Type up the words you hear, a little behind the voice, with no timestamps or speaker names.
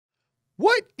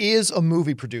What is a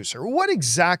movie producer? What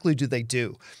exactly do they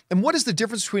do? And what is the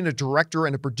difference between a director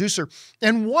and a producer?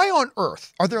 And why on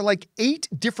earth are there like 8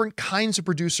 different kinds of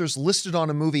producers listed on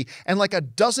a movie and like a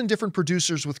dozen different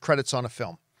producers with credits on a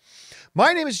film?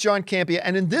 My name is John Campea,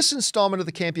 and in this installment of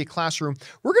the Campea Classroom,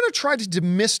 we're going to try to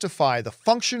demystify the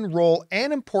function, role,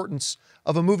 and importance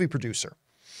of a movie producer.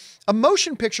 A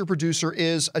motion picture producer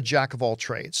is a jack of all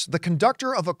trades, the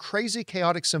conductor of a crazy,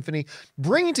 chaotic symphony,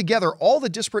 bringing together all the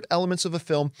disparate elements of a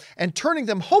film and turning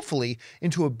them, hopefully,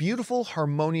 into a beautiful,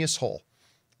 harmonious whole.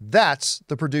 That's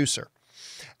the producer.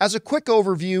 As a quick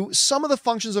overview, some of the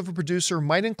functions of a producer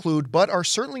might include, but are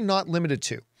certainly not limited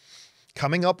to,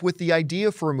 coming up with the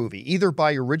idea for a movie, either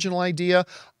by original idea,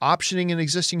 optioning an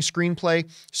existing screenplay,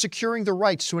 securing the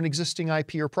rights to an existing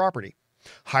IP or property,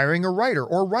 hiring a writer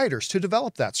or writers to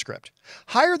develop that script,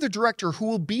 hire the director who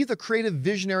will be the creative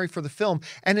visionary for the film,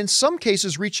 and in some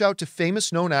cases reach out to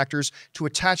famous known actors to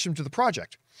attach them to the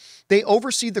project. They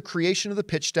oversee the creation of the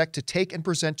pitch deck to take and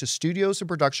present to studios and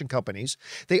production companies.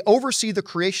 They oversee the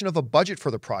creation of a budget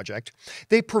for the project.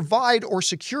 They provide or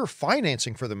secure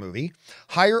financing for the movie,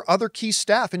 hire other key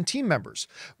staff and team members,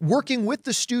 working with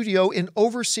the studio in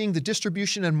overseeing the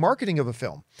distribution and marketing of a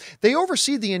film. They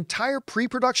oversee the entire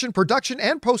pre-production, production,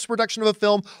 and post-production of a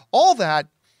film, all that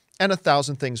and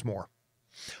 1,000 things more.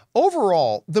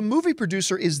 Overall, the movie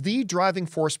producer is the driving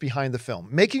force behind the film,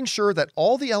 making sure that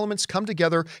all the elements come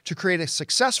together to create a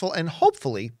successful and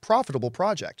hopefully profitable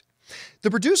project.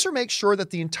 The producer makes sure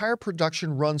that the entire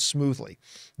production runs smoothly.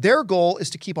 Their goal is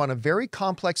to keep on a very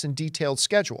complex and detailed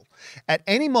schedule. At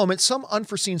any moment, some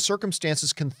unforeseen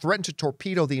circumstances can threaten to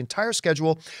torpedo the entire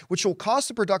schedule, which will cost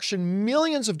the production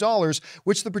millions of dollars,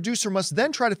 which the producer must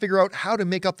then try to figure out how to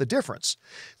make up the difference.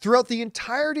 Throughout the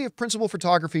entirety of principal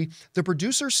photography, the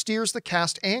producer steers the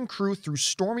cast and crew through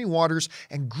stormy waters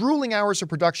and grueling hours of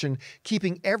production,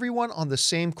 keeping everyone on the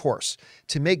same course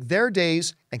to make their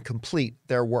days and complete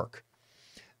their work.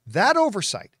 That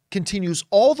oversight continues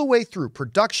all the way through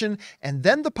production and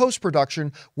then the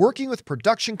post-production, working with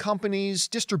production companies,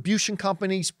 distribution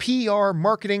companies, PR,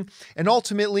 marketing, and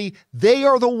ultimately, they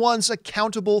are the ones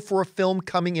accountable for a film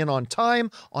coming in on time,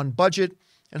 on budget,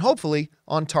 and hopefully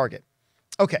on target.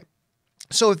 Okay.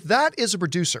 So if that is a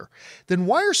producer, then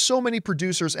why are so many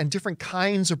producers and different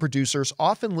kinds of producers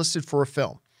often listed for a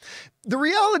film? The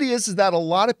reality is that a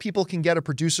lot of people can get a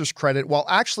producer's credit while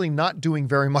actually not doing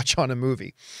very much on a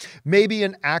movie. Maybe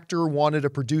an actor wanted a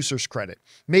producer's credit.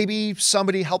 Maybe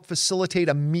somebody helped facilitate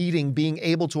a meeting being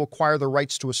able to acquire the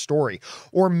rights to a story.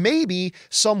 Or maybe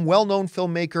some well-known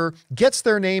filmmaker gets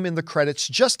their name in the credits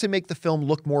just to make the film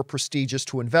look more prestigious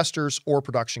to investors or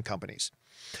production companies.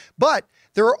 But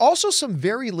there are also some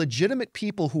very legitimate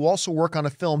people who also work on a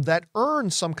film that earn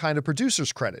some kind of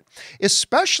producer's credit,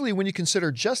 especially when you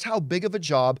consider just how big of a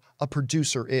job a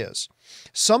producer is.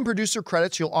 Some producer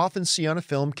credits you'll often see on a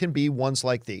film can be ones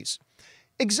like these.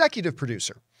 Executive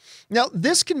producer. Now,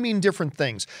 this can mean different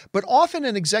things, but often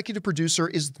an executive producer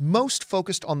is most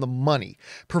focused on the money,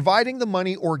 providing the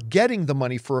money or getting the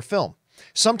money for a film.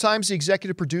 Sometimes the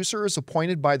executive producer is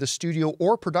appointed by the studio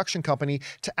or production company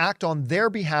to act on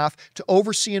their behalf to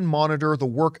oversee and monitor the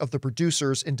work of the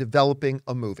producers in developing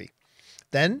a movie.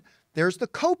 Then there's the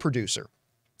co-producer.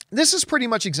 This is pretty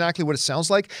much exactly what it sounds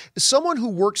like. Someone who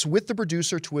works with the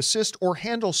producer to assist or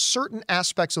handle certain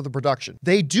aspects of the production.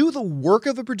 They do the work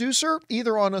of the producer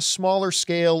either on a smaller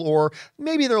scale or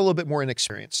maybe they're a little bit more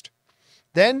inexperienced.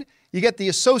 Then you get the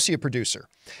associate producer.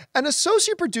 An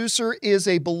associate producer is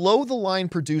a below-the-line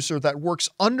producer that works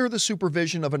under the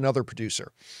supervision of another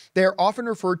producer. They are often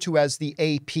referred to as the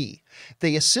AP.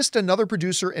 They assist another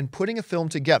producer in putting a film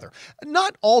together.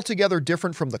 Not altogether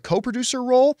different from the co-producer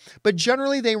role, but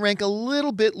generally they rank a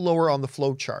little bit lower on the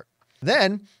flow chart.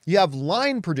 Then you have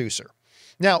line producer.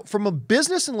 Now, from a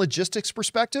business and logistics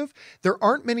perspective, there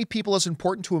aren't many people as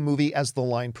important to a movie as the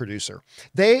line producer.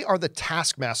 They are the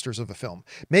taskmasters of the film,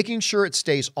 making sure it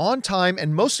stays on time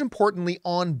and most importantly,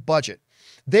 on budget.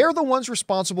 They're the ones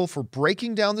responsible for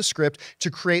breaking down the script to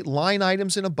create line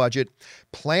items in a budget,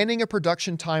 planning a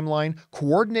production timeline,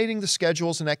 coordinating the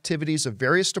schedules and activities of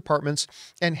various departments,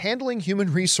 and handling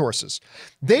human resources.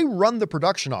 They run the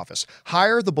production office,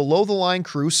 hire the below-the-line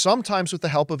crew, sometimes with the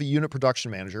help of a unit production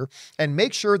manager, and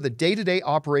make sure the day-to-day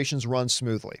operations run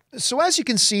smoothly. So as you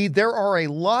can see, there are a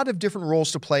lot of different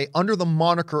roles to play under the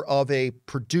moniker of a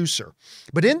producer.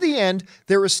 But in the end,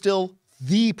 there is still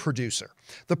the producer,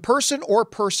 the person or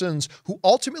persons who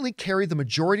ultimately carry the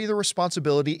majority of the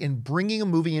responsibility in bringing a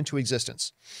movie into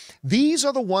existence. These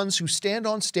are the ones who stand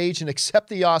on stage and accept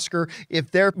the Oscar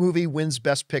if their movie wins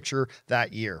Best Picture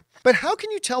that year. But how can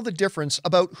you tell the difference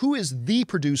about who is the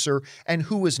producer and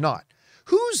who is not?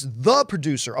 Who's the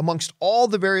producer amongst all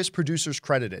the various producers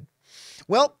credited?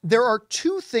 Well, there are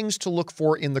two things to look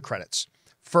for in the credits.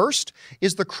 First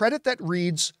is the credit that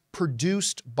reads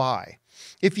produced by.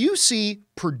 If you see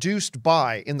produced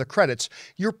by in the credits,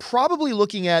 you're probably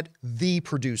looking at the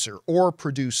producer or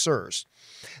producers.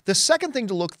 The second thing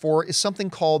to look for is something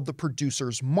called the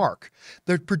producer's mark.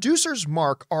 The producer's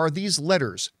mark are these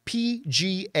letters,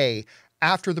 PGA,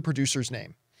 after the producer's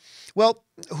name. Well,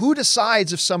 who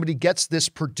decides if somebody gets this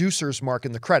producer's mark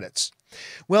in the credits?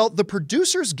 Well, the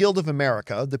Producers Guild of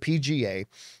America, the PGA,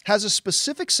 has a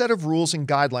specific set of rules and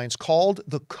guidelines called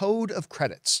the Code of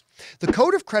Credits. The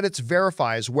Code of Credits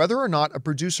verifies whether or not a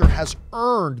producer has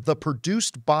earned the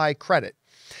produced by credit.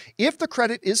 If the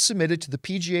credit is submitted to the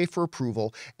PGA for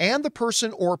approval and the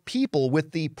person or people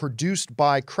with the produced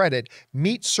by credit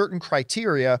meet certain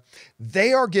criteria,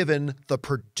 they are given the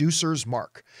producer's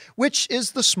mark, which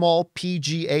is the small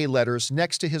PGA letters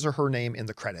next to his or her name in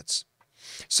the credits.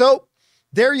 So,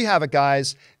 there you have it,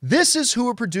 guys. This is who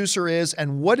a producer is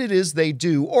and what it is they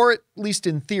do, or at least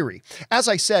in theory. As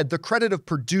I said, the credit of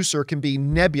producer can be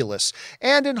nebulous,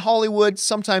 and in Hollywood,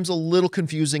 sometimes a little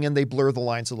confusing and they blur the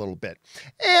lines a little bit.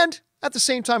 And at the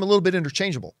same time, a little bit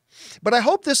interchangeable. But I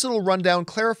hope this little rundown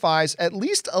clarifies at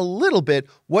least a little bit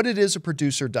what it is a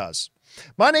producer does.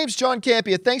 My name's John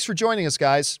Campea. Thanks for joining us,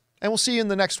 guys, and we'll see you in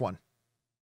the next one.